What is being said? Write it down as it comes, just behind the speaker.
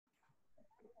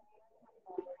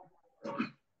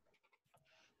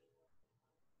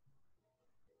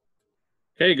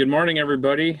Okay, good morning,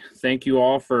 everybody. Thank you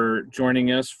all for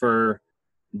joining us for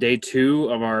day 2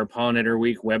 of our Pollinator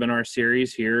Week webinar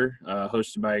series here,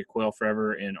 hosted by Quail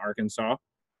Forever in Arkansas.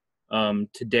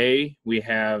 Today, we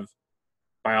have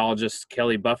biologists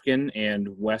Kelly Bufkin and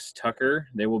Wes Tucker.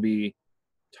 They will be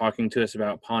talking to us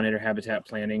about pollinator habitat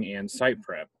planning and site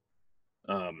prep.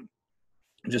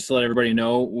 Just to let everybody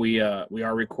know, we are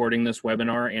recording this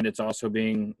webinar, and it's also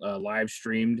being live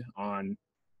streamed on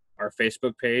our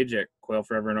Facebook page at Quail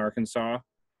Forever in Arkansas.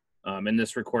 And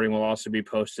this recording will also be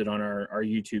posted on our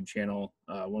YouTube channel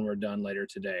when we're done later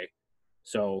today.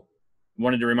 So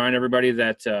wanted to remind everybody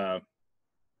that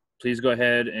please go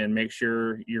ahead and make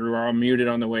sure you're all muted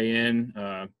on the way in.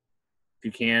 If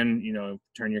you can,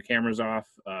 turn your cameras off.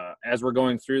 As we're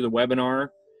going through the webinar,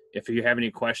 if you have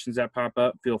any questions that pop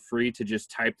up, feel free to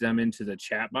just type them into the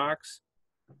chat box.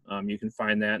 You can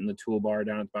find that in the toolbar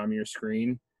down at the bottom of your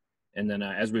screen. And then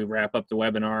as we wrap up the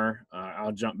webinar,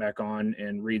 I'll jump back on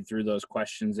and read through those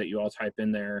questions that you all type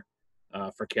in there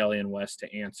for Kelly and Wes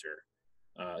to answer.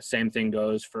 Same thing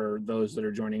goes for those that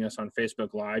are joining us on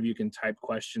Facebook Live. You can type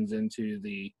questions into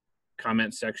the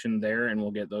comment section there, and we'll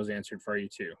get those answered for you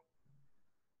too.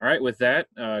 All right, with that,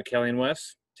 Kelly and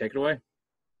Wes, take it away.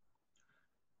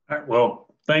 All right,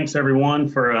 well, thanks everyone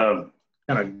for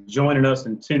kind of joining us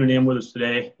and tuning in with us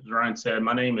today. As Ryan said,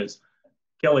 my name is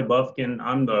Kelly Bufkin.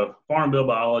 I'm the Farm Bill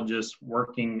biologist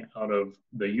working out of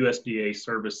the USDA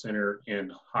Service Center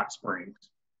in Hot Springs.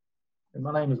 And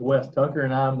my name is Wes Tucker,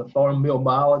 and I'm the Farm Bill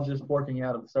biologist working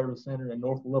out of the Service Center in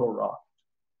North Little Rock.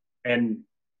 And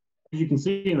as you can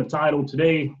see in the title,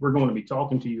 today we're going to be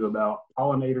talking to you about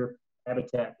pollinator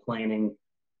habitat planning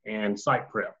and site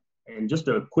prep. And just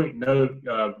a quick note,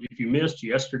 if you missed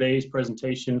yesterday's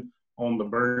presentation on the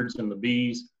birds and the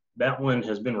bees, that one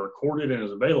has been recorded and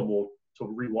is available to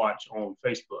rewatch on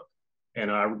Facebook. And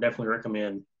I would definitely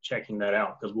recommend checking that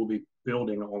out because we'll be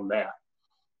building on that.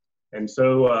 And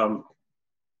so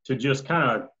to just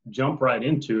kind of jump right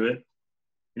into it,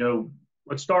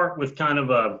 let's start with kind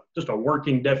of just a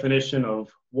working definition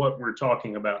of what we're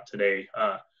talking about today.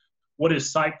 What is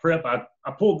site prep?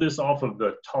 I pulled this off of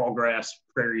the Tallgrass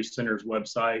Prairie Center's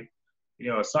website.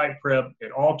 A site prep,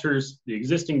 it alters the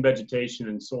existing vegetation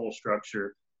and soil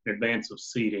structure in advance of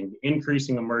seeding,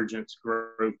 increasing emergence,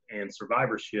 growth, and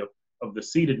survivorship of the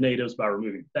seeded natives by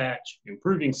removing thatch,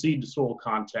 improving seed to soil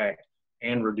contact,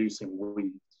 and reducing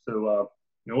weeds. So,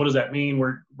 what does that mean?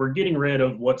 We're getting rid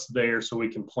of what's there so we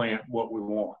can plant what we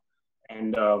want.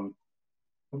 And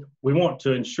we want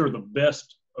to ensure the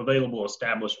best available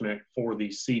establishment for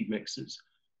these seed mixes.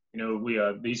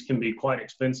 These can be quite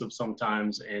expensive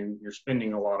sometimes, and you're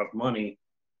spending a lot of money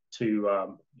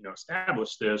to,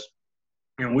 establish this.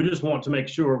 And we just want to make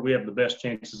sure we have the best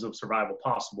chances of survival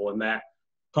possible, and that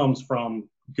comes from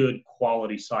good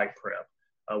quality site prep.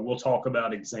 We'll talk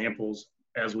about examples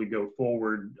as we go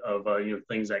forward of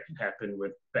things that can happen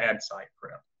with bad site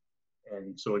prep.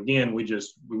 And so again, we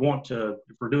want to,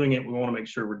 if we're doing it, we want to make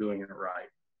sure we're doing it right.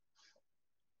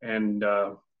 And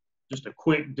just a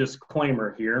quick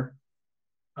disclaimer here.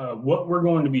 What we're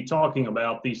going to be talking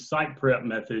about, these site prep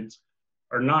methods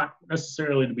are not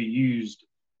necessarily to be used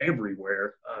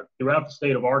everywhere. Throughout the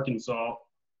state of Arkansas,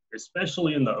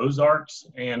 especially in the Ozarks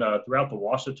and throughout the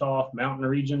Ouachita mountain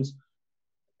regions,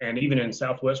 and even in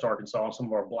southwest Arkansas, some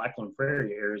of our Blackland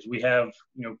Prairie areas, we have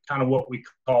kind of what we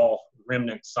call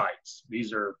remnant sites.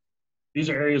 These are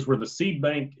areas where the seed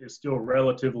bank is still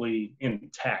relatively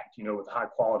intact, with high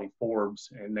quality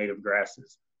forbs and native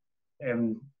grasses.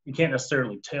 And you can't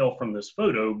necessarily tell from this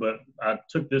photo, but I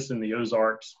took this in the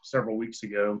Ozarks several weeks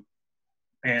ago.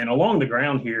 And along the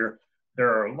ground here,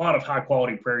 there are a lot of high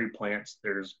quality prairie plants.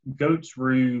 There's goat's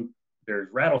rue, there's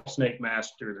rattlesnake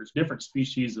master, there's different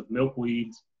species of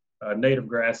milkweeds, native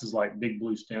grasses like big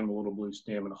blue stem, little blue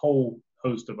stem, and a whole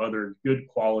host of other good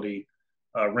quality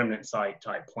remnant site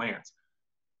type plants.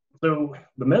 So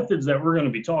the methods that we're going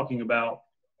to be talking about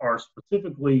are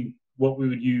specifically what we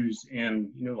would use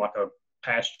in, like a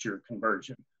pasture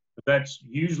conversion. But that's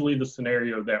usually the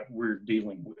scenario that we're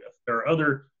dealing with. There are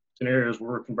other scenarios where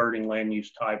we're converting land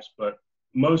use types, but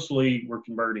mostly we're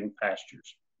converting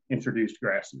pastures, introduced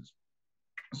grasses.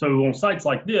 So on sites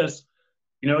like this,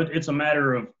 it's a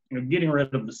matter of getting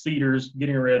rid of the cedars,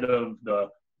 getting rid of the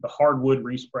hardwood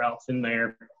resprouts in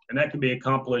there, and that can be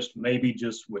accomplished maybe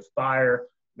just with fire,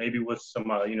 maybe with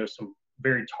some some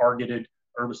very targeted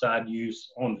herbicide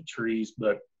use on the trees.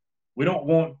 But we don't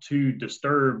want to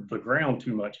disturb the ground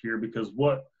too much here, because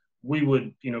what we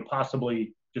would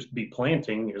possibly just be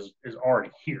planting is already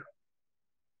here.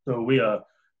 So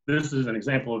this is an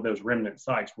example of those remnant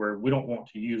sites where we don't want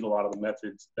to use a lot of the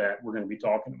methods that we're going to be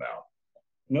talking about.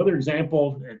 Another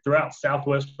example, throughout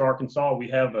Southwest Arkansas, we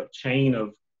have a chain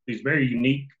of these very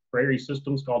unique prairie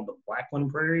systems called the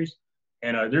Blackland prairies.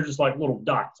 And they're just like little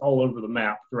dots all over the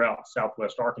map throughout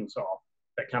Southwest Arkansas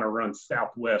that kind of run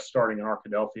southwest, starting in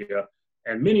Arkadelphia.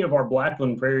 And many of our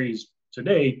Blackland prairies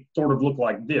today sort of look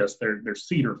like this. They're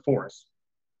cedar forests.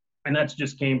 And that's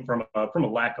just came from a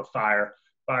lack of fire.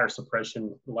 Fire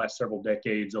suppression the last several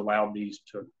decades allowed these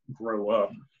to grow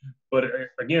up. But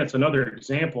again, it's another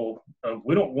example of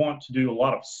we don't want to do a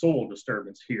lot of soil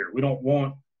disturbance here. We don't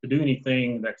want to do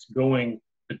anything that's going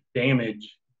to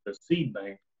damage the seed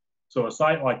bank. So a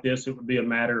site like this, it would be a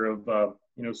matter of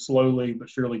slowly but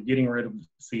surely getting rid of the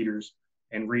cedars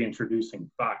and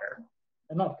reintroducing fire.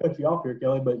 And not to cut you off here,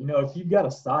 Kelly, but if you've got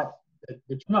a site that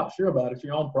you're not sure about, it's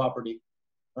your own property,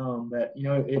 that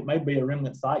it may be a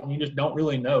remnant site and you just don't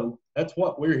really know. That's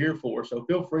what we're here for. So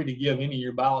feel free to give any of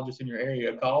your biologists in your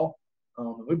area a call.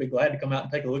 We'd be glad to come out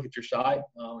and take a look at your site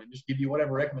and just give you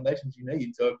whatever recommendations you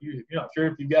need. So if you're not sure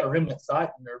if you've got a remnant site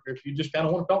or if you just kind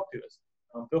of want to talk to us,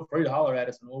 feel free to holler at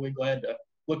us and we'll be glad to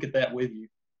look at that with you.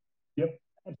 Yep,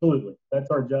 absolutely. That's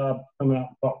our job, come out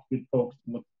and talk to good folks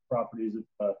and look at properties. It's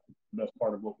the best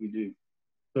part of what we do.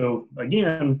 So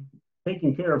again,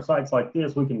 taking care of sites like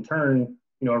this, we can turn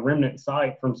a remnant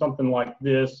site from something like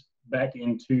this back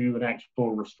into an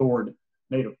actual restored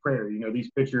native prairie.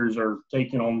 These pictures are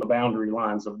taken on the boundary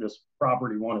lines of this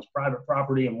property. One is private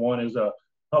property and one is a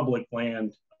public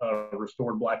land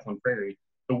restored Blackland prairie.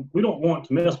 So we don't want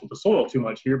to mess with the soil too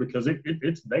much here because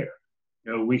it's there.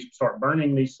 We start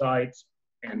burning these sites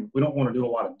and we don't want to do a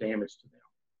lot of damage to them.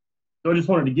 So I just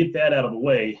wanted to get that out of the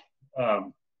way.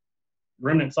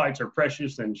 Remnant sites are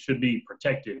precious and should be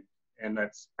protected. And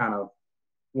that's kind of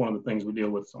one of the things we deal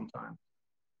with sometimes.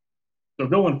 So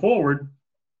going forward,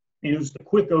 just a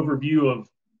quick overview of,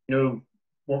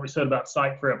 what we said about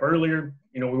site prep earlier.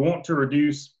 We want to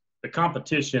reduce the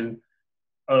competition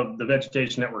of the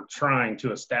vegetation that we're trying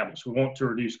to establish. We want to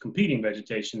reduce competing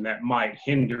vegetation that might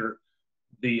hinder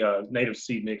the native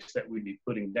seed mix that we'd be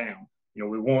putting down.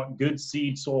 We want good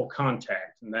seed soil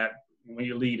contact, and that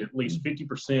we need at least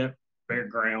 50% bare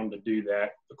ground to do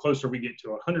that. The closer we get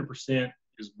to 100%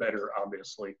 is better,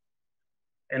 obviously.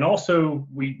 And also,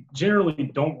 we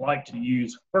generally don't like to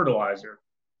use fertilizer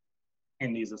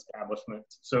in these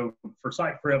establishments. So for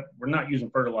site prep, we're not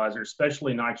using fertilizer,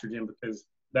 especially nitrogen, because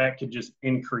that could just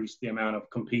increase the amount of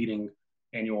competing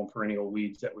annual and perennial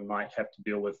weeds that we might have to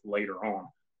deal with later on.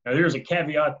 Now, there's a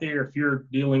caveat there. If you're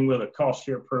dealing with a cost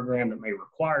share program that may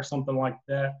require something like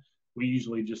that, we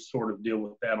usually just sort of deal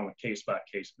with that on a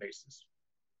case-by-case basis.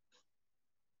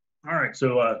 All right,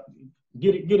 so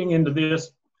getting into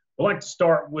this, I'd like to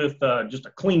start with just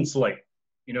a clean slate.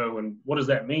 And what does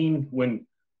that mean? When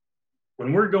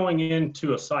we're going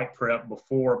into a site prep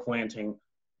before planting,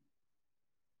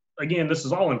 again, this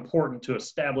is all important to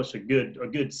establish a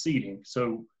good seeding.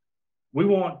 So we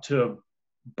want to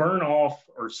burn off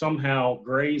or somehow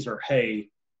graze or hay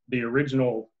the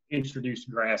original introduced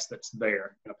grass that's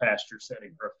there in a pasture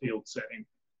setting or a field setting.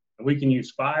 And we can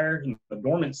use fire in the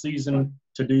dormant season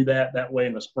to do that. That way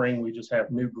in the spring, we just have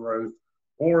new growth.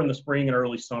 Or in the spring and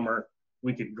early summer,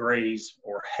 we could graze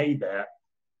or hay that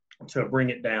to bring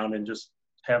it down and just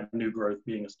have new growth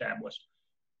being established.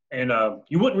 And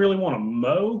you wouldn't really want to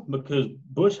mow because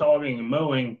bush hogging and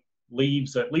mowing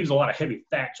leaves a lot of heavy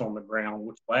thatch on the ground,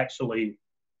 which will actually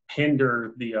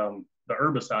hinder the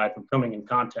herbicide from coming in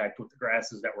contact with the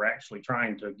grasses that we're actually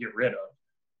trying to get rid of.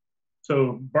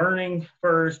 So burning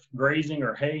first, grazing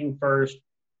or haying first,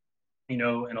 and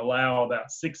allow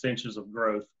about 6 inches of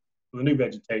growth for the new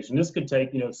vegetation. This could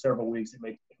take, several weeks, it may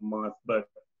take a month, but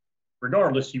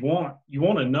regardless, you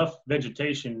want enough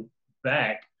vegetation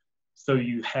back so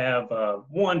you have,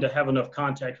 one, to have enough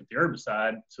contact with the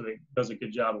herbicide so it does a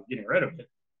good job of getting rid of it,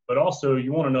 but also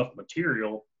you want enough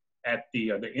material at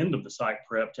the end of the site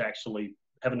prep to actually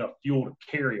have enough fuel to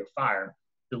carry a fire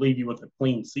to leave you with a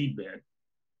clean seed bed.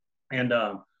 And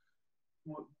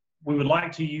we would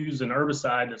like to use an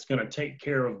herbicide that's going to take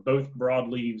care of both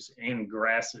broadleaves and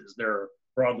grasses. There are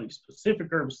broadleaf specific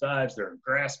herbicides, there are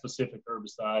grass specific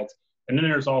herbicides, and then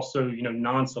there's also,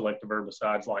 non-selective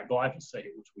herbicides like glyphosate,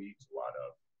 which we use a lot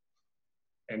of.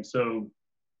 And so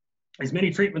as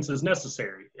many treatments as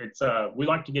necessary. We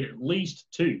like to get at least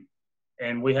 2.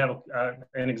 And we have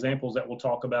examples that we'll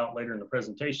talk about later in the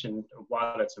presentation of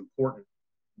why that's important.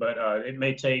 But it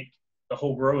may take the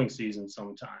whole growing season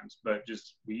sometimes, but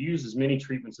we use as many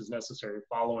treatments as necessary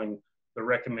following the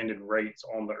recommended rates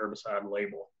on the herbicide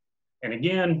label. And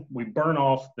again, we burn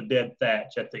off the dead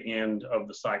thatch at the end of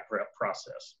the site prep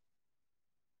process.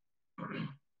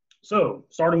 So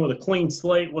starting with a clean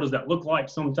slate, what does that look like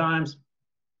sometimes?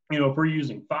 if we're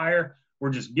using fire, we're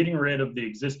just getting rid of the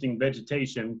existing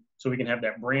vegetation so we can have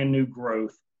that brand new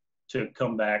growth to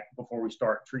come back before we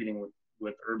start treating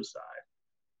with herbicide.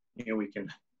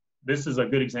 This is a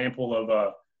good example of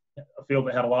a field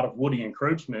that had a lot of woody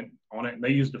encroachment on it, and they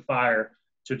used a fire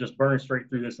to just burn straight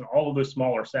through this, and all of those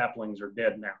smaller saplings are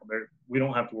dead now. We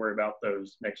don't have to worry about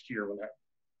those next year when that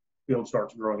field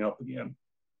starts growing up again.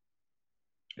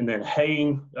 And then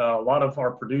haying, a lot of our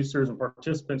producers and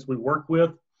participants we work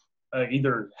with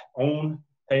either own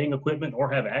haying equipment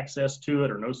or have access to it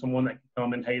or know someone that can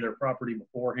come and hay their property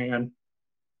beforehand.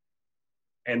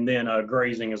 And then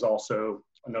grazing is also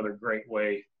another great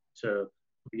way to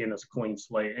begin this clean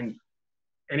slate. And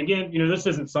again, this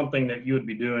isn't something that you would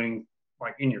be doing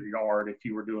like in your yard if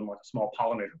you were doing like a small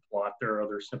pollinator plot. There are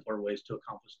other simpler ways to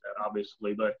accomplish that,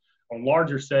 obviously, but on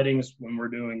larger settings, when we're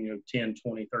doing 10,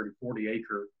 20, 30, 40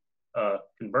 acre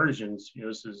conversions,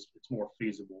 it's more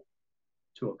feasible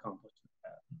to accomplish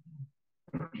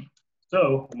that.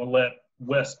 So I'm gonna let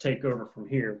Wes take over from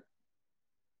here.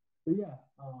 So yeah,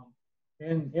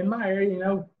 in my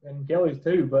area, and Kelly's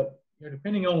too, but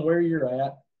depending on where you're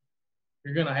at,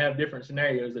 you're going to have different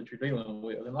scenarios that you're dealing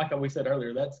with. And like we said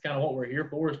earlier, that's kind of what we're here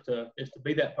for, is to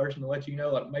be that person to let you know,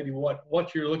 like, maybe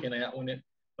what you're looking at when it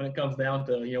comes down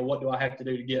to, what do I have to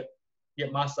do to get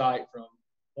my site from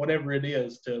whatever it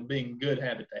is to being good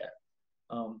habitat.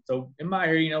 So in my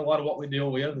area, a lot of what we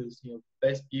deal with is,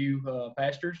 fescue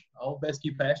pastures, all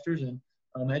fescue pastures. And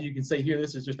as you can see here,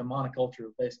 this is just a monoculture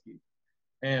of fescue.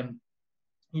 And,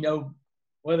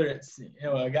 whether it's,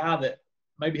 a guy that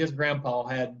maybe his grandpa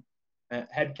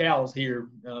had cows here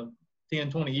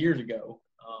 10, 20 years ago.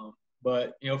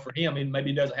 But, for him, maybe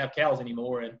he doesn't have cows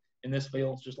anymore, and this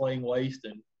field's just laying waste,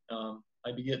 and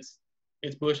maybe gets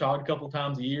bush hogged a couple of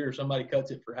times a year, or somebody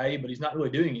cuts it for hay, but he's not really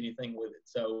doing anything with it.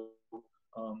 So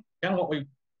kind of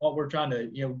what we're trying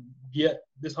to, get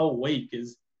this whole week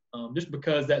is just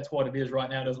because that's what it is right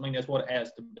now doesn't mean that's what it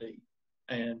has to be.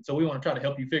 And so we want to try to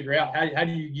help you figure out how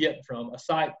do you get from a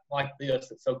site like this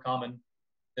that's so common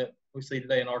that we see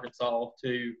today in Arkansas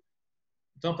to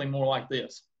something more like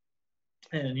this.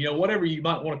 And, whatever you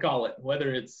might want to call it,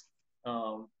 whether it's,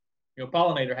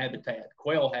 pollinator habitat,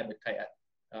 quail habitat,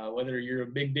 whether you're a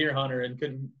big deer hunter and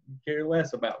couldn't care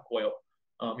less about quail,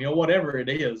 whatever it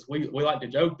is, we like to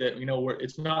joke that,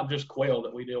 it's not just quail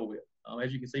that we deal with.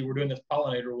 As you can see, we're doing this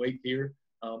pollinator week here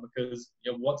because,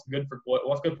 what's good for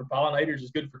pollinators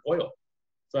is good for quail.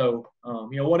 So,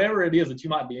 whatever it is that you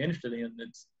might be interested in,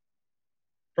 it's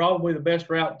probably the best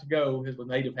route to go is with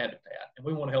native habitat, and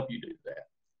we want to help you do that.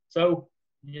 So,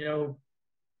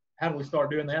 how do we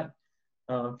start doing that?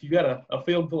 If you've got a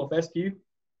field full of fescue,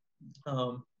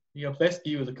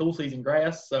 fescue is a cool season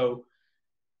grass, so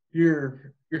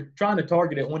you're trying to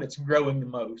target it when it's growing the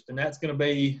most, and that's going to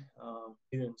be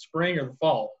either in the spring or the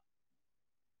fall.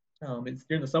 It's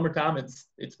during the summertime.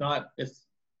 It's not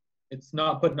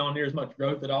putting on near as much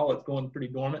growth at all. It's going pretty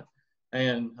dormant.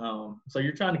 And so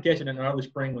you're trying to catch it in early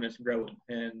spring when it's growing.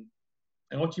 And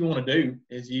what you want to do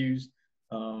is use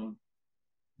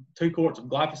 2 quarts of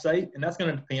glyphosate, and that's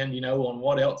going to depend, on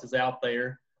what else is out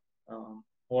there,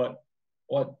 what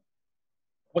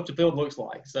the field looks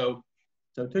like. So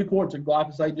 2 quarts of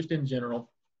glyphosate just in general,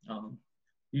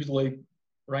 usually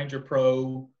Ranger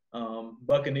Pro,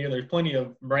 Buccaneer. There's plenty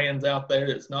of brands out there.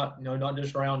 It's not, not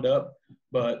just Roundup,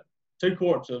 but 2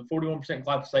 quarts of 41%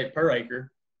 glyphosate per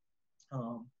acre.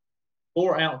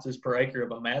 4 ounces per acre of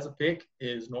imazapic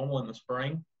is normal in the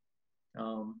spring.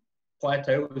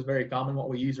 Plateau is very common, what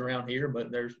we use around here,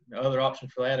 but there's other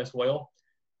options for that as well.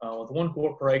 With 1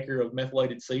 quart per acre of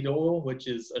methylated seed oil, which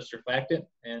is a surfactant,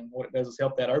 and what it does is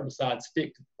help that herbicide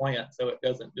stick to the plant so it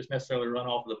doesn't just necessarily run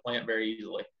off of the plant very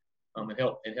easily.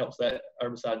 It helps that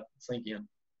herbicide sink in.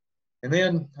 And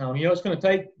then, it's going to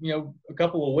take, a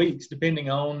couple of weeks depending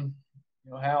on,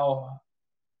 how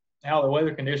the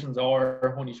weather conditions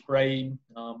are when you sprayed.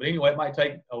 But anyway, it might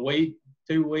take a week,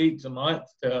 2 weeks, a month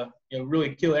to,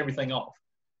 really kill everything off.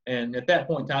 And at that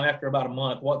point in time, after about a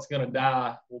month, what's going to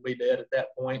die will be dead at that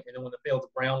point. And then when the field's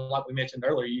brown, like we mentioned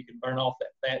earlier, you can burn off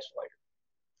that thatch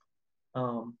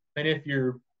later. And if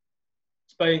you're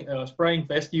spraying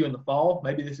fescue in the fall,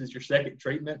 maybe this is your second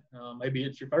treatment, maybe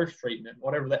it's your first treatment,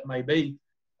 whatever that may be.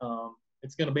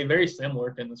 It's going to be very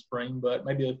similar to in the spring, but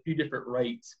maybe a few different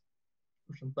rates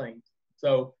for some things.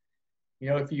 So,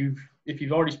 if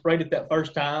you've already sprayed it that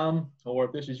first time, or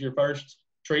if this is your first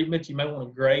treatment, you may want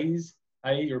to graze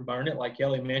hay or burn it, like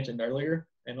Kelly mentioned earlier.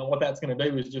 And what that's going to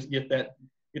do is just get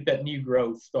that new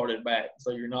growth started back, so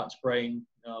you're not spraying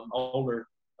older,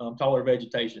 taller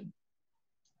vegetation.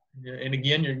 And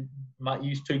again, you might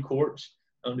use 2 quarts,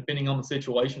 depending on the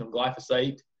situation, of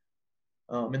glyphosate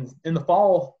In the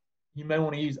fall, you may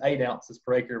want to use 8 ounces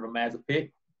per acre of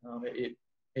imazapic.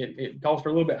 It calls for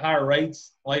a little bit higher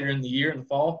rates later in the year in the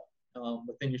fall,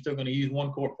 but then you're still going to use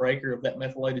 1 quart per acre of that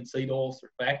methylated seed oil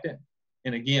surfactant.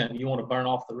 And again, you want to burn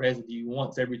off the residue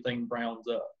once everything browns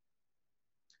up.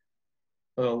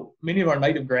 So many of our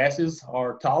native grasses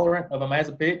are tolerant of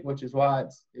imazapic, which is why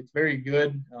it's very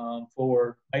good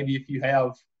for maybe if you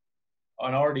have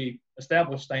an already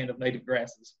established stand of native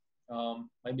grasses.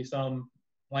 Maybe some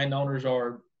landowners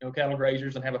are cattle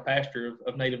grazers and have a pasture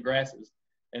of native grasses.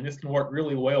 And this can work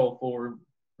really well for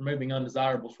removing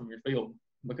undesirables from your field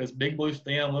because big blue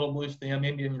stem, little blue stem,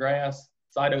 Indian grass,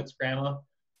 side oats grama,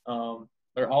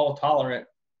 they're all tolerant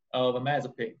of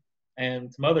imazapic.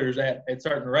 And some others at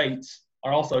certain rates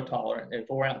are also tolerant. At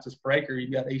 4 ounces per acre,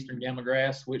 you've got eastern gamma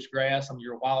grass, switchgrass, some of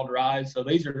your wild rye. So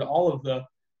these are all of the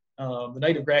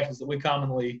native grasses that we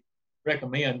commonly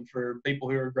recommend for people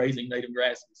who are grazing native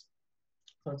grasses.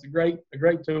 So it's a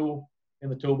great tool in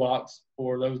the toolbox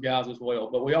for those guys as well.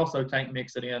 But we also tank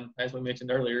mix it in, as we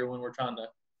mentioned earlier, when we're trying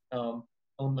to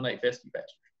eliminate fescue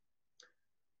pastures.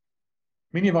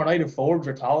 Many of our native forbs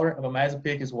are tolerant of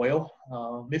imazapic as well.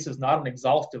 This is not an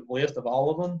exhaustive list of all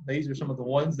of them. These are some of the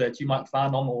ones that you might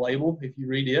find on the label if you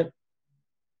read it.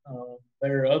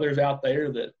 There are others out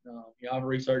there that I've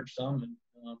researched some,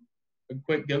 and a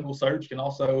quick Google search can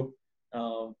also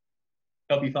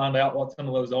help you find out what some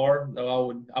of those are.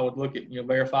 Though I would look at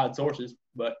verified sources,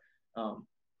 but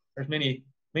there's many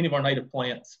of our native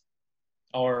plants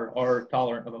are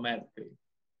tolerant of imazapic.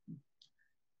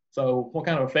 So what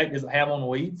kind of effect does it have on the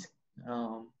weeds?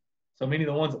 So many of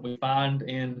the ones that we find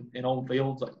in old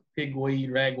fields like pigweed,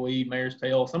 ragweed, mare's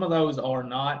tail, some of those are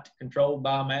not controlled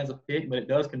by imazapic, but it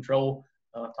does control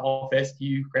tall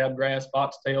fescue, crabgrass,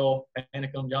 foxtail,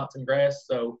 panicum, Johnson grass.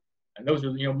 So and those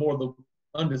are more of the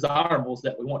undesirables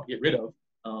that we want to get rid of.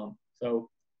 So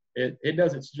it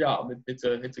does its job. It's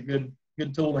a good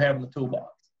tool to have in the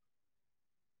toolbox.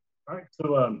 All right.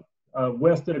 So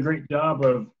Wes did a great job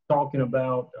of talking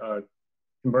about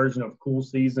conversion of cool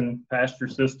season pasture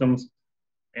systems.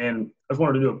 And I just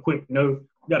wanted to do a quick note.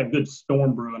 We've got a good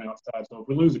storm brewing outside. So if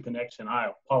we lose a connection,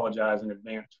 I apologize in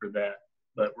advance for that.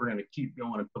 But we're going to keep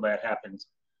going until that happens.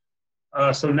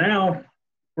 So now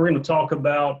we're going to talk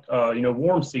about,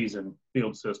 warm season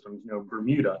field systems.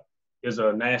 Bermuda is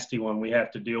a nasty one we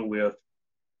have to deal with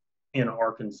in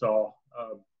Arkansas.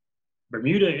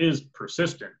 Bermuda is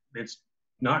persistent. It's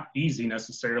not easy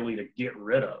necessarily to get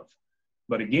rid of.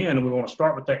 But again, we want to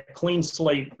start with that clean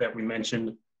slate that we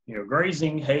mentioned,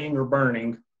 grazing, haying, or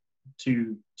burning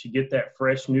to get that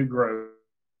fresh new growth.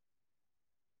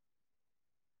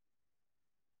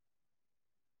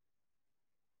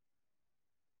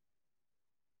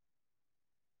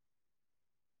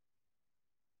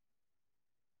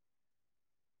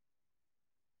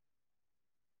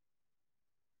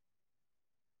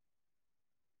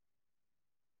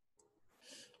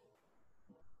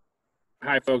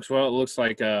 Hi, folks. Well, it looks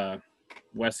like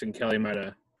Wes and Kelly might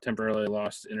have temporarily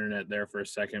lost internet there for a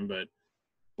second, but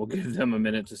we'll give them a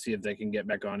minute to see if they can get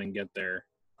back on and get their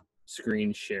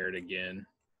screen shared again.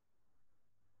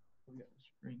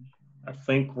 I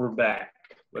think we're back.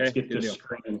 Let's Okay, get this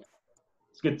screen.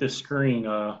 Let's get this screen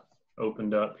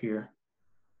opened up here.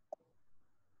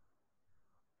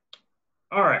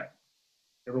 All right.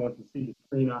 Everyone can see the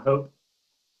screen, I hope.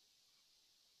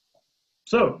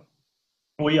 So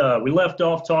we left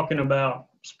off talking about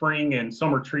spring and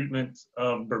summer treatments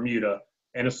of Bermuda,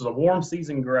 and this is a warm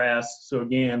season grass. So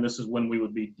again, this is when we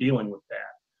would be dealing with that.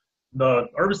 The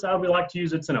herbicide we like to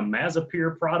use, it's an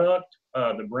imazapyr product.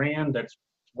 The brand that's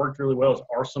worked really well is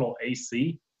Arsenal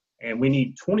AC, and we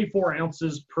need 24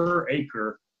 ounces per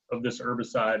acre of this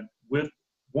herbicide with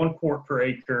 1 quart per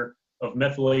acre of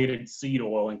methylated seed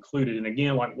oil included. And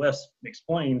again, like Wes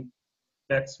explained,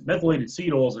 that's methylated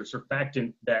seed oils are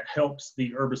surfactant that helps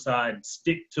the herbicide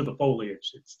stick to the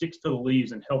foliage. It sticks to the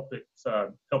leaves and helps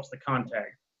the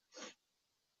contact.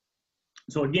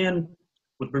 So again,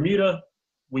 with Bermuda,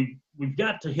 we've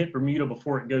got to hit Bermuda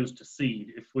before it goes to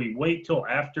seed. If we wait till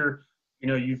after,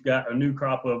 you've got a new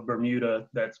crop of Bermuda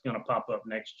that's going to pop up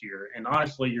next year. And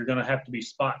honestly, you're going to have to be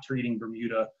spot treating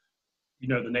Bermuda,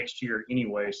 the next year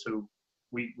anyway. So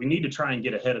we need to try and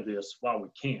get ahead of this while we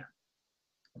can.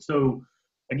 So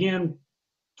again,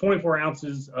 24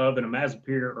 ounces of an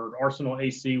imazapyr or Arsenal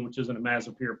AC, which is an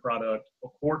imazapyr product,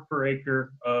 1 quart per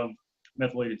acre of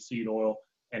methylated seed oil,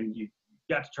 and you've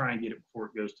got to try and get it before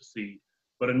it goes to seed.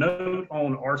 But a note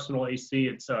on Arsenal AC,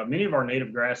 it's many of our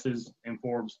native grasses and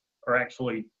forbs are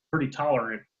actually pretty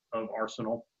tolerant of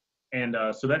Arsenal. And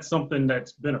so that's something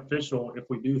that's beneficial if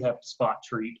we do have to spot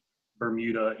treat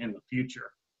Bermuda in the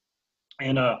future.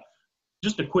 And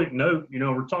just a quick note,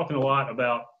 we're talking a lot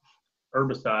about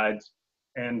herbicides,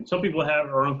 and some people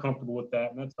are uncomfortable with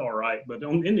that, and that's all right. But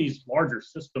in these larger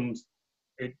systems,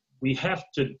 we have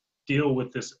to deal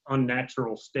with this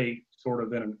unnatural state sort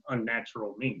of in an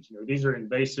unnatural means. These are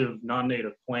invasive,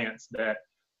 non-native plants that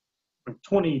for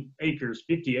 20 acres,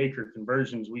 50-acre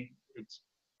conversions, it's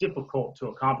difficult to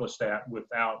accomplish that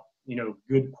without,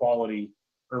 good quality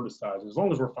herbicides. As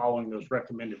long as we're following those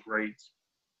recommended rates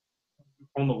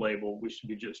on the label, we should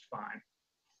be just fine.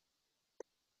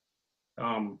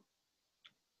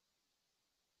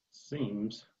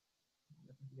 Seems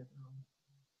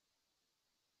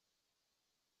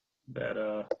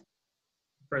that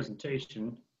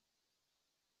presentation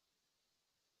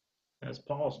has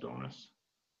paused on us.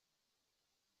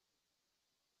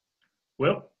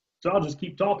 Well, so I'll just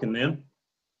keep talking then.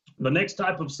 The next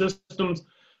type of systems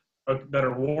that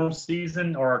are warm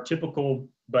season are our typical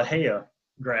Bahia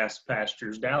grass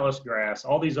pastures, Dallas grass,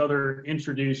 all these other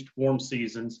introduced warm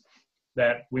seasons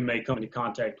that we may come into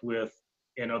contact with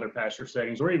in other pasture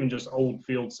settings, or even just old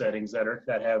field settings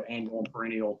that have annual and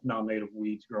perennial non-native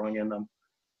weeds growing in them.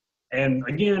 And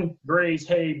again, graze,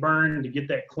 hay, burn to get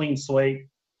that clean slate.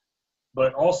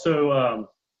 But also,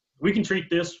 we can treat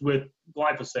this with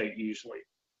glyphosate usually.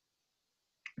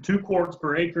 2 quarts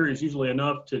per acre is usually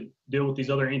enough to deal with these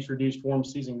other introduced warm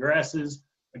season grasses.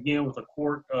 Again, with a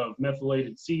quart of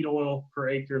methylated seed oil per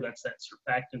acre, that's that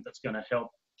surfactant that's going to help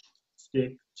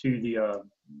stick to the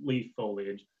leaf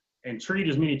foliage. And treat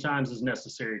as many times as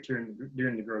necessary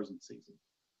during the growing season.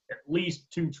 At least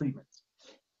 2 treatments.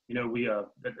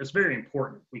 That's very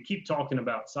important. We keep talking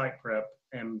about site prep,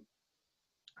 and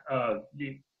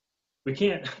we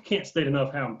can't state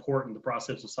enough how important the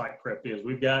process of site prep is.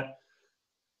 We've got,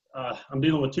 I'm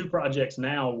dealing with 2 projects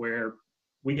now where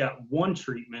we got 1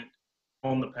 treatment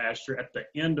on the pasture at the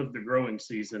end of the growing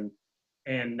season,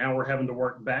 and now we're having to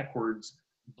work backwards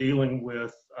dealing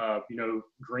with,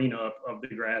 green up of the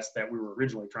grass that we were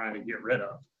originally trying to get rid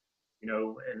of.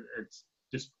 And it's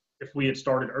just, if we had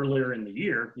started earlier in the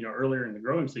year, earlier in the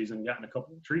growing season, gotten a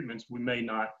couple of treatments, we may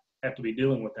not have to be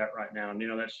dealing with that right now.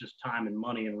 And, that's just time and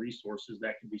money and resources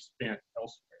that can be spent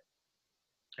elsewhere.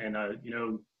 And,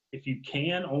 if you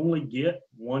can only get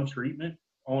 1 treatment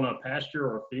on a pasture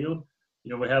or a field,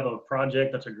 we have a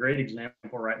project that's a great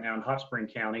example right now in Hot Spring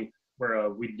County where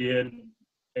we did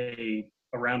a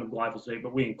round of glyphosate,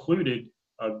 but we included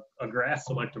a grass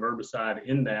selective herbicide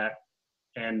in that.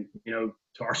 And, to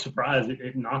our surprise,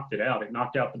 it knocked it out. It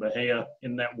knocked out the Bahia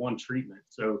in that 1 treatment.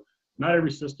 So not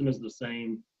every system is the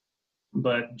same,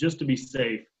 but just to be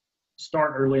safe,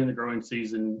 start early in the growing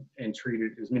season and treat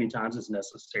it as many times as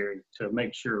necessary to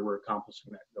make sure we're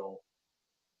accomplishing that goal.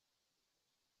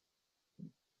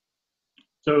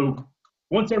 So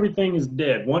once everything is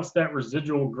dead, once that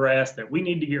residual grass that we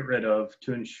need to get rid of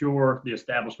to ensure the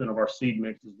establishment of our seed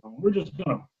mix is gone, we're just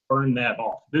going to burn that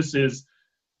off. This is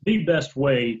the best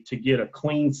way to get a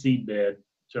clean seed bed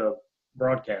to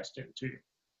broadcast into.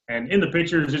 And in the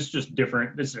pictures, it's just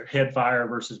different. This is head fire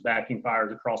versus backing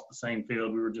fires across the same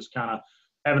field. We were just kind of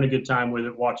having a good time with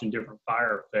it, watching different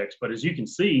fire effects. But as you can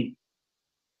see,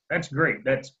 that's great.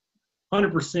 That's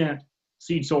 100%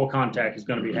 seed soil contact is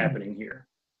going to be happening here.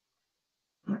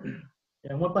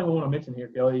 And one thing I want to mention here,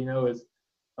 Kelly, is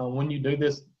when you do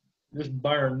this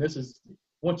burn, this is,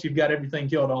 once you've got everything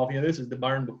killed off, this is the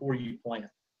burn before you plant.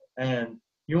 And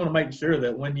you want to make sure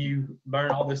that when you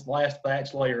burn all this last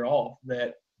thatch layer off,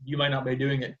 that you may not be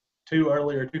doing it too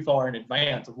early or too far in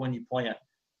advance of when you plant,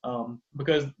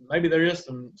 because maybe there is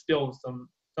still some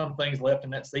things left in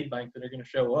that seed bank that are going to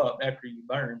show up after you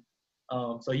burn.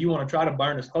 So you want to try to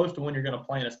burn as close to when you're going to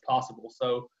plant as possible.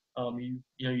 So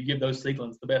you give those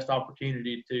seedlings the best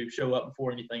opportunity to show up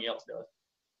before anything else does.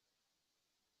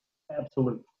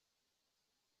 Absolutely.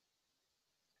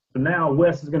 So now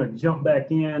Wes is going to jump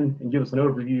back in and give us an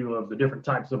overview of the different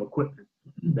types of equipment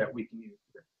that we can use.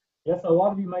 Yes, a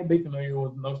lot of you may be familiar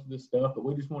with most of this stuff, but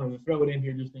we just wanted to throw it in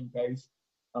here just in case.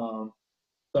 On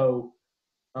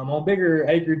bigger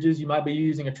acreages, you might be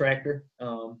using a tractor,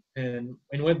 and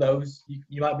with those,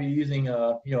 you might be using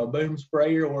a boom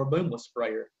sprayer or a boomless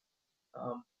sprayer.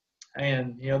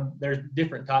 There's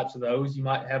different types of those. You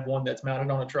might have one that's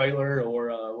mounted on a trailer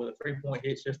or with a 3-point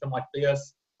hitch system like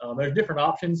this. There's different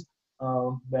options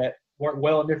that work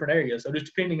well in different areas. So just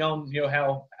depending on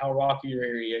how rocky your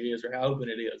area is or how open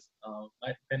it is,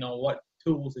 might depend on what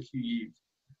tools that you use.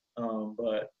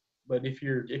 But if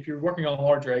you're working on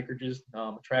larger acreages,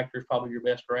 a tractor is probably your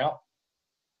best route.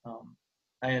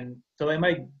 And so they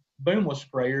make boomless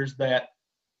sprayers that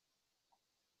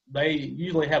they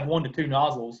usually have 1 to 2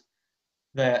 nozzles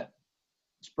that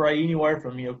spray anywhere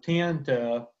from 10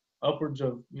 to upwards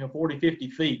of 40, 50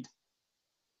 feet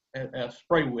at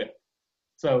spray width.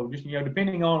 So just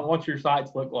depending on what your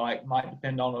sites look like, might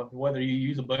depend on whether you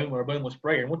use a boom or a boomless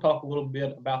sprayer. And we'll talk a little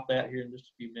bit about that here in just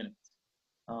a few minutes.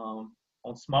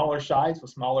 On smaller sites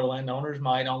with smaller landowners,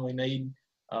 might only need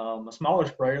a smaller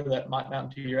sprayer that might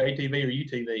mount to your ATV or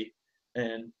UTV.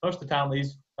 And most of the time,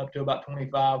 these up to about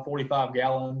 25, 45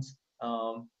 gallons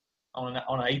on an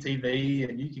ATV,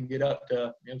 and you can get up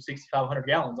to 6,500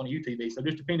 gallons on a UTV. So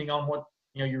just depending on what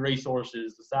your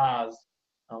resources, the size,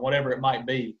 whatever it might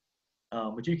be.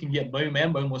 But you can get boom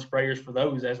and boomless sprayers for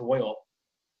those as well.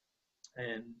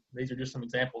 And these are just some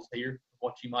examples here of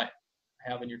what you might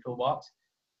have in your toolbox.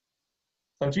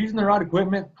 So choosing the right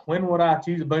equipment, when would I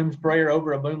choose a boom sprayer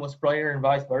over a boomless sprayer and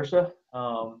vice versa?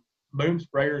 Boom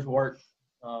sprayers work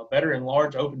better in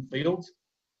large open fields.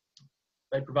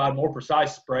 They provide more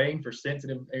precise spraying for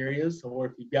sensitive areas, or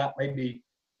if you've got maybe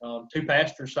two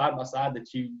pastures side by side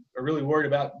that you are really worried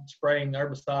about spraying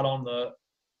herbicide on the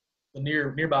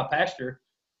nearby pasture,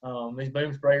 these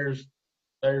boom sprayers,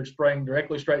 they're spraying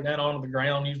directly straight down onto the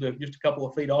ground, usually just a couple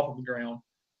of feet off of the ground,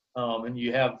 and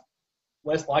you have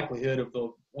less likelihood of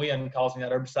the wind causing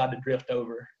that herbicide to drift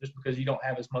over just because you don't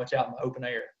have as much out in the open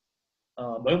air.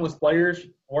 Boomless sprayers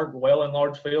work well in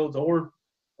large fields or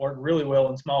work really well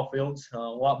in small fields, a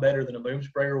lot better than a boom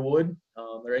sprayer would.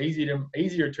 They're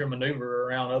easier to maneuver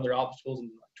around other obstacles and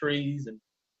trees and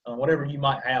whatever you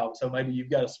might have. So maybe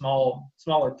you've got a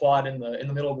smaller plot in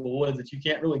the middle of the woods that you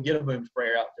can't really get a boom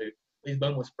sprayer out to. These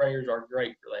boomless sprayers are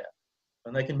great for that.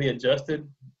 And they can be adjusted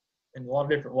in a lot of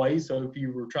different ways. So if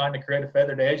you were trying to create a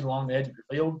feathered edge along the edge of your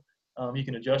field, you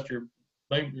can adjust your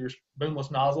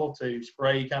boomless nozzle to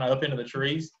spray kind of up into the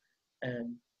trees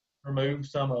and remove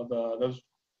some of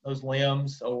those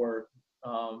limbs or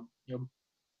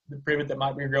the privet that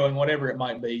might be growing, whatever it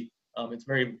might be. It's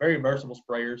very, very versatile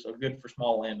sprayer, so good for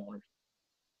small landowners.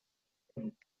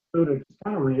 So to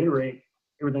kind of reiterate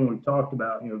everything we've talked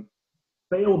about,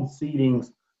 failed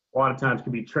seedings a lot of times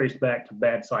can be traced back to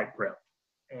bad site prep.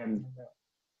 And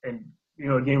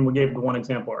again, we gave the one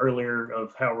example earlier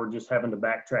of how we're just having to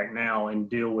backtrack now and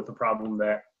deal with the problem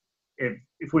that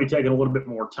if we had taken a little bit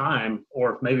more time,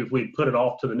 or maybe if we had put it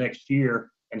off to the next year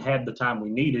and had the time we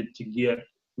needed to get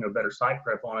better site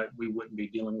prep on it, we wouldn't be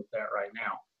dealing with that right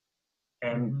now.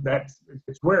 And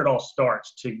it's where it all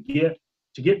starts to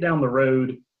get down the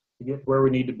road, to get where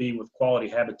we need to be with quality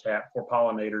habitat for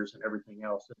pollinators and everything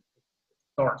else. It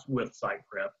starts with site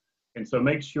prep. And so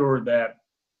make sure that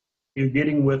you're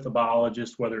getting with a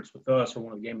biologist, whether it's with us or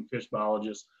one of the game and fish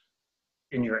biologists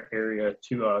in your area,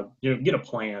 to get a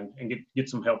plan and get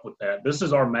some help with that. This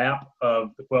is our map of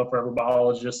the Quail Forever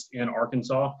biologists in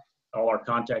Arkansas, all our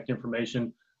contact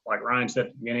information. Like Ryan said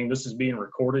at the beginning, this is being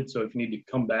recorded, so if you need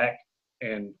to come back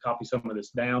and copy some of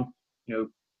this down,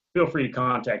 feel free to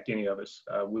contact any of us.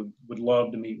 We would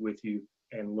love to meet with you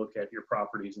and look at your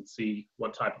properties and see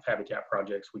what type of habitat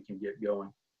projects we can get going.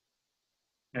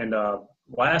 And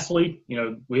lastly,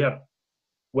 we have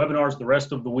webinars the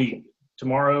rest of the week.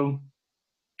 Tomorrow,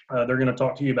 they're going to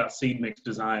talk to you about seed mix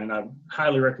design, and I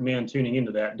highly recommend tuning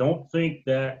into that. Don't think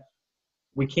that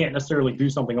we can't necessarily do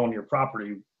something on your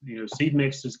property. Seed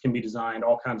mixes can be designed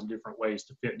all kinds of different ways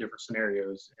to fit different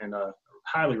scenarios, and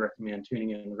highly recommend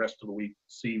tuning in the rest of the week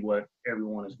to see what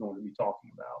everyone is going to be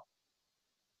talking about.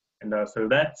 And so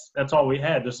that's all we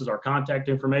had. This is our contact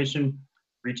information.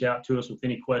 Reach out to us with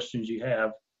any questions you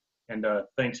have. And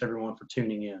thanks everyone for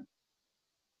tuning in.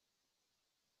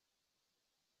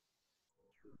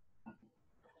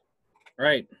 All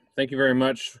right. Thank you very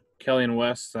much, Kelly and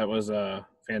Wes. That was a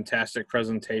fantastic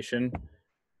presentation.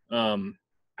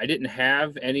 I didn't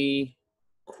have any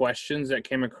questions that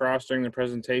came across during the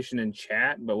presentation in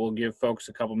chat, but we'll give folks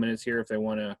a couple minutes here if they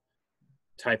want to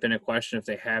type in a question if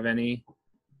they have any.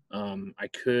 I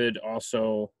could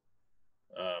also,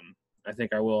 I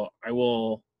think I will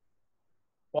allow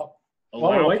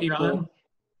people. Ryan,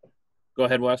 go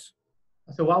ahead, Wes.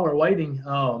 So while we're waiting,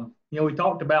 we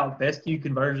talked about fescue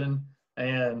conversion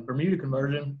and Bermuda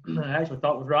conversion. I actually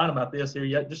talked with Ryan about this here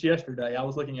just yesterday. I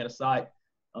was looking at a site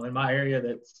in my area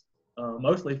that's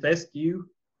mostly fescue.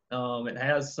 It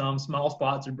has some small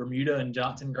spots of Bermuda and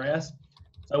Johnson grass.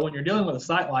 So when you're dealing with a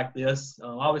site like this,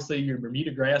 obviously your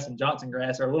Bermuda grass and Johnson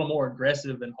grass are a little more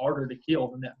aggressive and harder to kill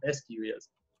than that fescue is.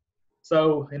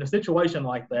 So in a situation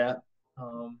like that,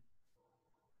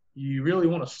 you really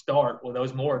want to start with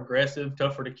those more aggressive,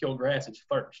 tougher to kill grasses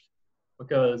first.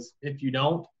 Because if you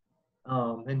don't,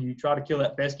 and you try to kill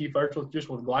that fescue first just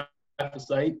with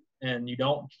glyphosate, and you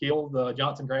don't kill the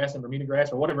Johnson grass and Bermuda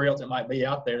grass or whatever else it might be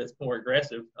out there that's more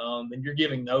aggressive, then you're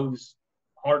giving those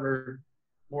harder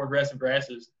more aggressive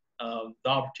grasses the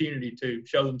opportunity to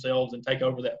show themselves and take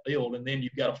over that field. And then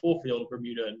you've got a full field of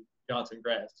Bermuda and Johnson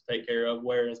grass to take care of,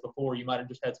 whereas before you might have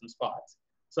just had some spots.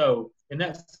 So in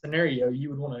that scenario, you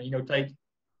would want to,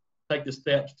 take the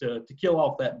steps to kill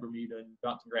off that Bermuda and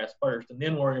Johnson grass first, and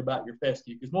then worry about your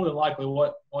fescue, because more than likely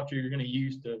what you're going to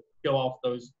use to kill off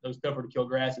those tougher to kill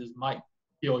grasses might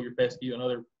kill your fescue and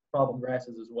other problem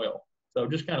grasses as well. So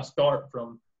just kind of start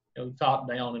from the top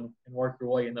down and work your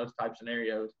way in those type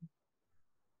scenarios.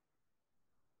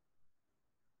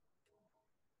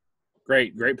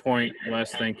 Great point,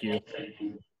 Wes. Thank you.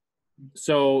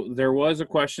 So there was a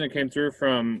question that came through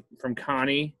from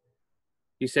Connie.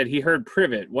 He said he heard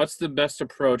privet. What's the best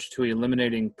approach to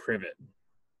eliminating privet?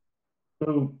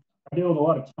 So I deal with a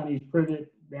lot of Chinese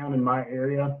privet down in my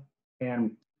area,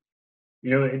 and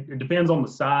it depends on the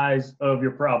size of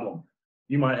your problem.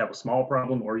 You might have a small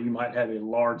problem, or you might have a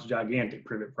large, gigantic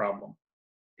privet problem.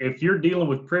 If you're dealing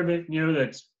with privet,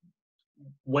 that's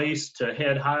waist to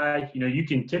head high, you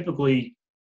can typically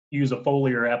use a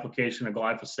foliar application of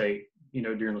glyphosate,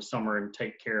 during the summer and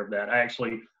take care of that.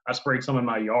 I sprayed some in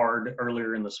my yard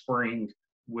earlier in the spring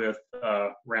with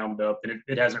Roundup, and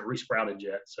it hasn't resprouted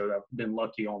yet, so I've been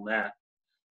lucky on that.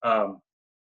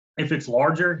 If it's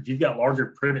larger, if you've got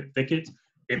larger privet thickets,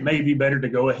 it may be better to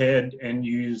go ahead and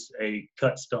use a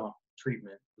cut stump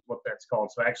treatment, is what that's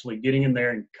called. So actually getting in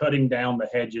there and cutting down the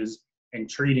hedges and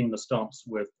treating the stumps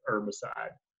with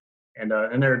herbicide. And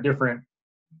there are different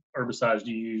herbicides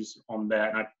to use on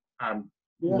that. I'm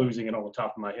losing it on the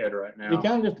top of my head right now. It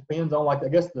kind of just depends on, I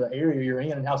guess, the area you're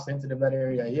in and how sensitive that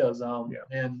area is.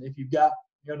 And if you've got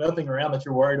nothing around that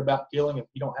you're worried about killing, if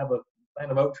you don't have a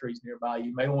plant of oak trees nearby,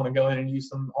 you may want to go in and use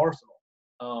some arsenal.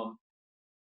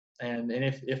 And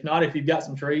if not, if you've got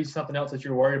some trees, something else that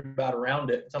you're worried about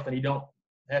around it, something you don't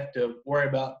have to worry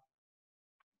about,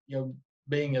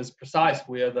 being as precise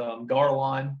with,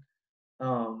 Garline.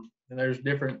 And there's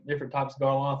different types of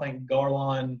Garline. I think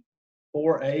Garline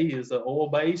 4A is an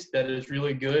oil-based that is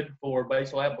really good for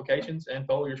basal applications and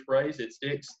foliar sprays. It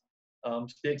sticks a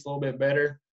little bit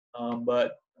better.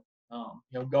 But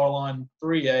Garline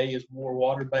 3A is more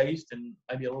water-based and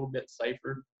maybe a little bit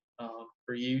safer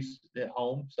for use at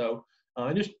home. So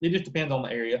it just depends on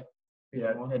the area.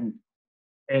 Yeah,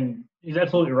 and he's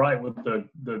absolutely right with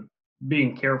the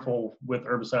being careful with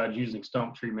herbicides using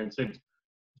stump treatments. It's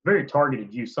very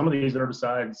targeted use. Some of these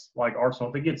herbicides, like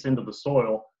arsenal, if it gets into the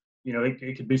soil,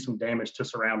 it could do some damage to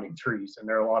surrounding trees. And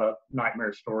there are a lot of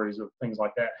nightmare stories of things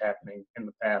like that happening in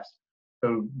the past.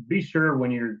 So be sure when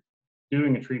you're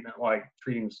doing a treatment like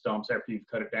treating the stumps after you've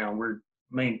cut it down, we're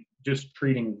just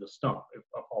treating the stump if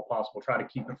all possible. Try to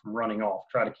keep it from running off.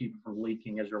 Try to keep it from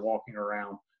leaking as you're walking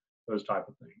around, those type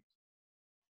of things.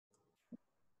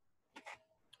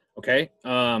 Okay.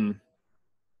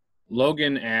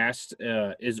 Logan asked,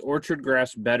 is orchard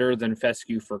grass better than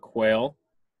fescue for quail?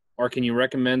 Or can you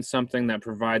recommend something that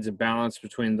provides a balance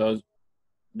between those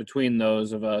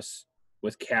of us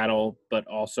with cattle, but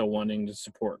also wanting to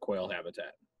support quail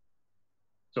habitat?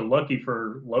 So lucky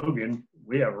for Logan,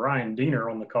 we have Ryan Diener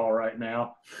on the call right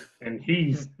now, and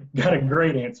he's got a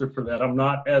great answer for that. I'm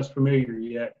not as familiar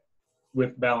yet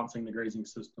with balancing the grazing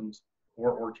systems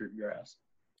or orchard grass.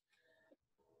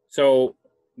 So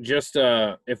just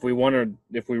if we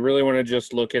really want to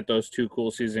just look at those two cool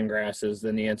season grasses,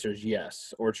 then the answer is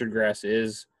yes. Orchard grass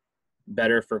is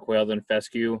better for quail than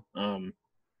fescue,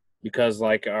 because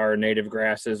like our native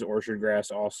grasses, orchard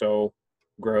grass also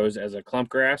grows as a clump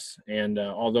grass, and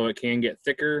although it can get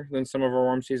thicker than some of our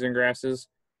warm season grasses,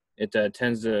 it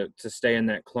tends to stay in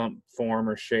that clump form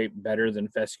or shape better than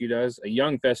fescue does. A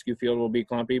young fescue field will be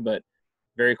clumpy, but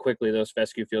very quickly those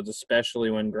fescue fields,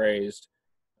 especially when grazed,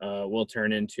 will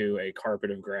turn into a carpet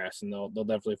of grass, and they'll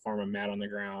definitely form a mat on the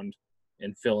ground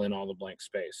and fill in all the blank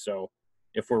space. So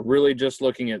if we're really just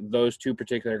looking at those two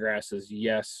particular grasses,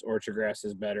 yes, orchard grass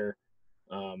is better,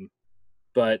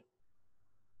 but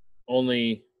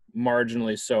only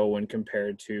marginally so when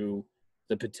compared to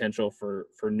the potential for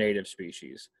native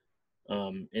species.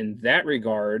 In that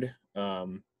regard,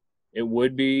 it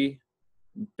would be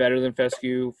better than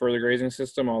fescue for the grazing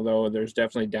system, although there's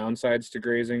definitely downsides to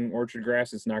grazing orchard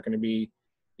grass. It's not going to be,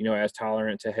 as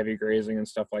tolerant to heavy grazing and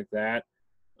stuff like that.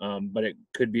 But it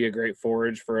could be a great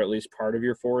forage for at least part of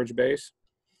your forage base.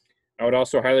 I would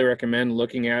also highly recommend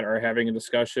looking at or having a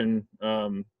discussion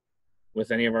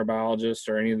with any of our biologists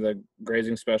or any of the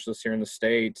grazing specialists here in the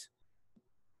state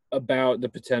about the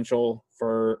potential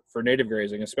for native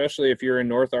grazing, especially if you're in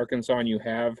North Arkansas and you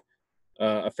have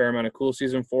a fair amount of cool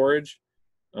season forage.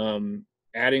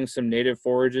 Adding some native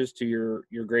forages to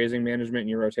your grazing management and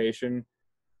your rotation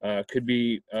could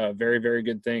be a very, very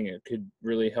good thing. It could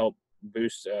really help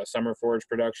boost summer forage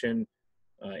production,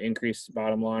 increase the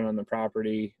bottom line on the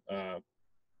property,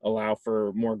 allow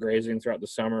for more grazing throughout the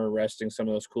summer, resting some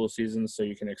of those cool seasons so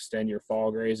you can extend your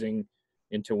fall grazing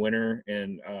into winter,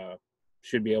 and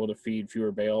should be able to feed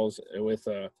fewer bales with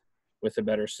a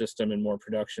better system and more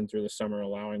production through the summer,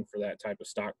 allowing for that type of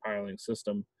stockpiling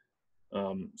system.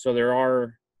 So there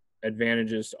are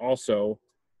advantages also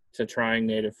to trying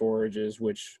native forages,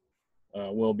 which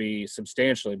will be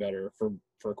substantially better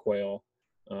for quail,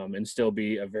 and still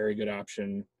be a very good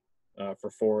option for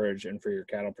forage and for your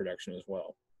cattle production as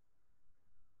well.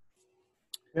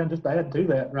 Yeah, just to add to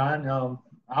that, Ryan,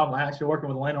 I'm actually working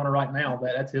with a landowner right now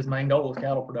that's his main goal is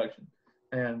cattle production.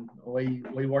 And we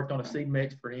worked on a seed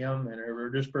mix for him, and or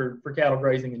just for cattle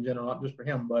grazing in general, not just for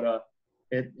him, but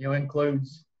it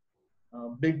includes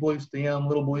big blue stem,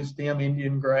 little blue stem,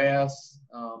 Indian grass,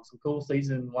 some cool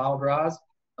season wild rice,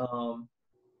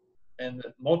 and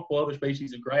multiple other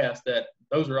species of grass. That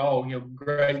those are all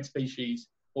great species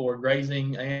for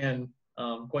grazing and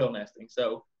quail nesting.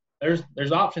 So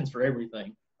there's options for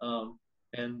everything.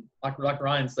 And like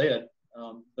Ryan said,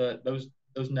 those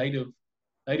native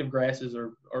grasses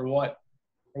are what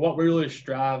we really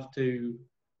strive to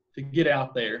get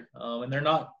out there, and they're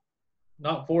not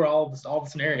for all the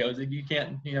scenarios. You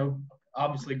can't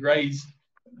obviously graze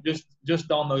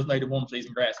just on those native warm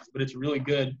season grasses, but it's a really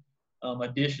good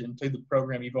addition to the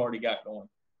program you've already got going.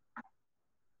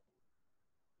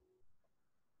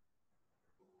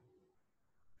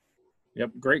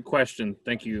 Yep, great question.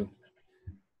 Thank you,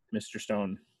 Mr.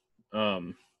 Stone.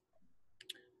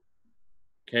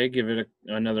 Okay, give it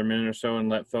another minute or so and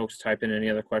let folks type in any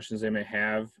other questions they may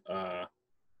have.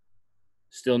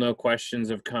 Still no questions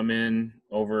have come in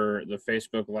over the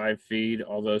Facebook live feed,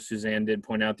 although Suzanne did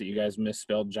point out that you guys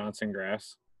misspelled Johnson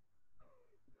grass.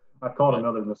 I caught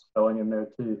another misspelling in there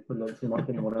too, but it doesn't seem like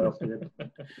anyone else did.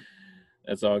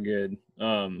 That's all good.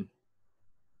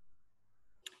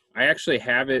 I actually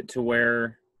have it to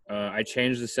where I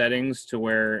changed the settings to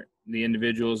where the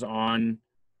individuals on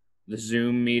the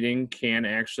Zoom meeting can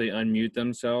actually unmute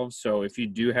themselves. So if you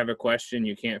do have a question,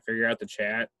 you can't figure out the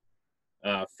chat,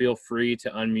 feel free to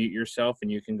unmute yourself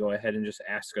and you can go ahead and just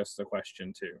ask us the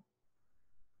question too.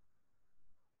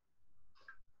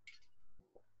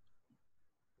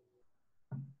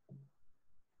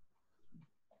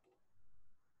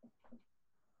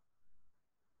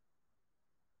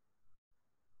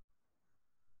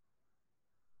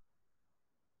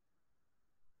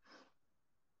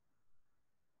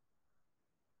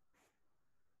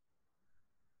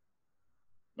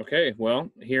 Okay, well,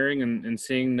 hearing and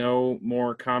seeing no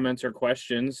more comments or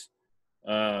questions,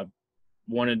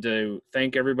 wanted to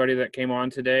thank everybody that came on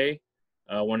today.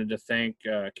 Wanted to thank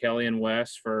Kelly and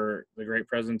Wes for the great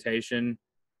presentation.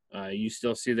 You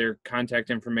still see their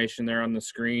contact information there on the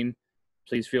screen.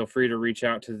 Please feel free to reach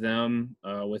out to them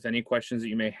with any questions that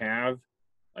you may have.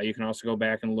 You can also go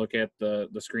back and look at the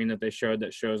screen that they showed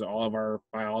that shows all of our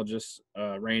biologists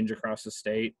range across the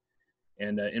state.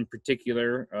 And in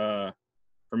particular,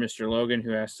 for Mr. Logan,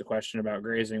 who asked a question about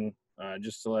grazing,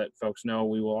 just to let folks know,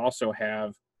 we will also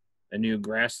have a new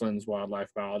grasslands wildlife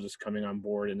biologist coming on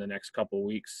board in the next couple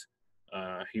weeks.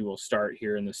 He will start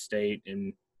here in the state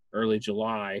in early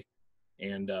July,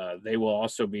 and they will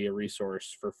also be a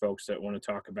resource for folks that want to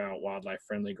talk about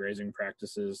wildlife-friendly grazing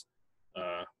practices,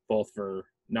 both for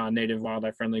non-native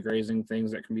wildlife-friendly grazing,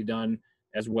 things that can be done,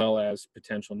 as well as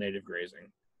potential native grazing.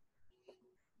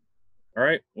 All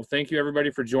right. Well, thank you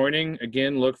everybody for joining.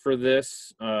 Again, look for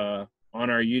this on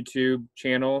our YouTube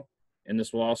channel, and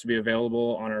this will also be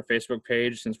available on our Facebook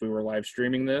page since we were live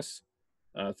streaming this.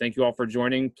 Thank you all for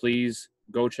joining. Please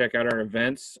go check out our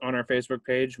events on our Facebook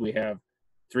page. We have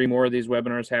 3 more of these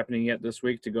webinars happening yet this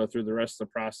week to go through the rest of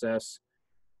the process,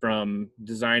 from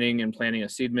designing and planning a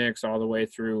seed mix all the way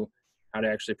through how to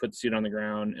actually put the seed on the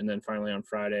ground, and then finally on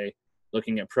Friday,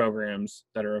 looking at programs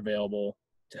that are available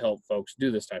to help folks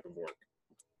do this type of work.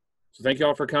 So thank you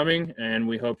all for coming, and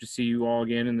we hope to see you all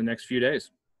again in the next few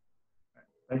days.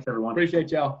 Thanks, everyone. Appreciate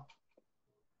y'all.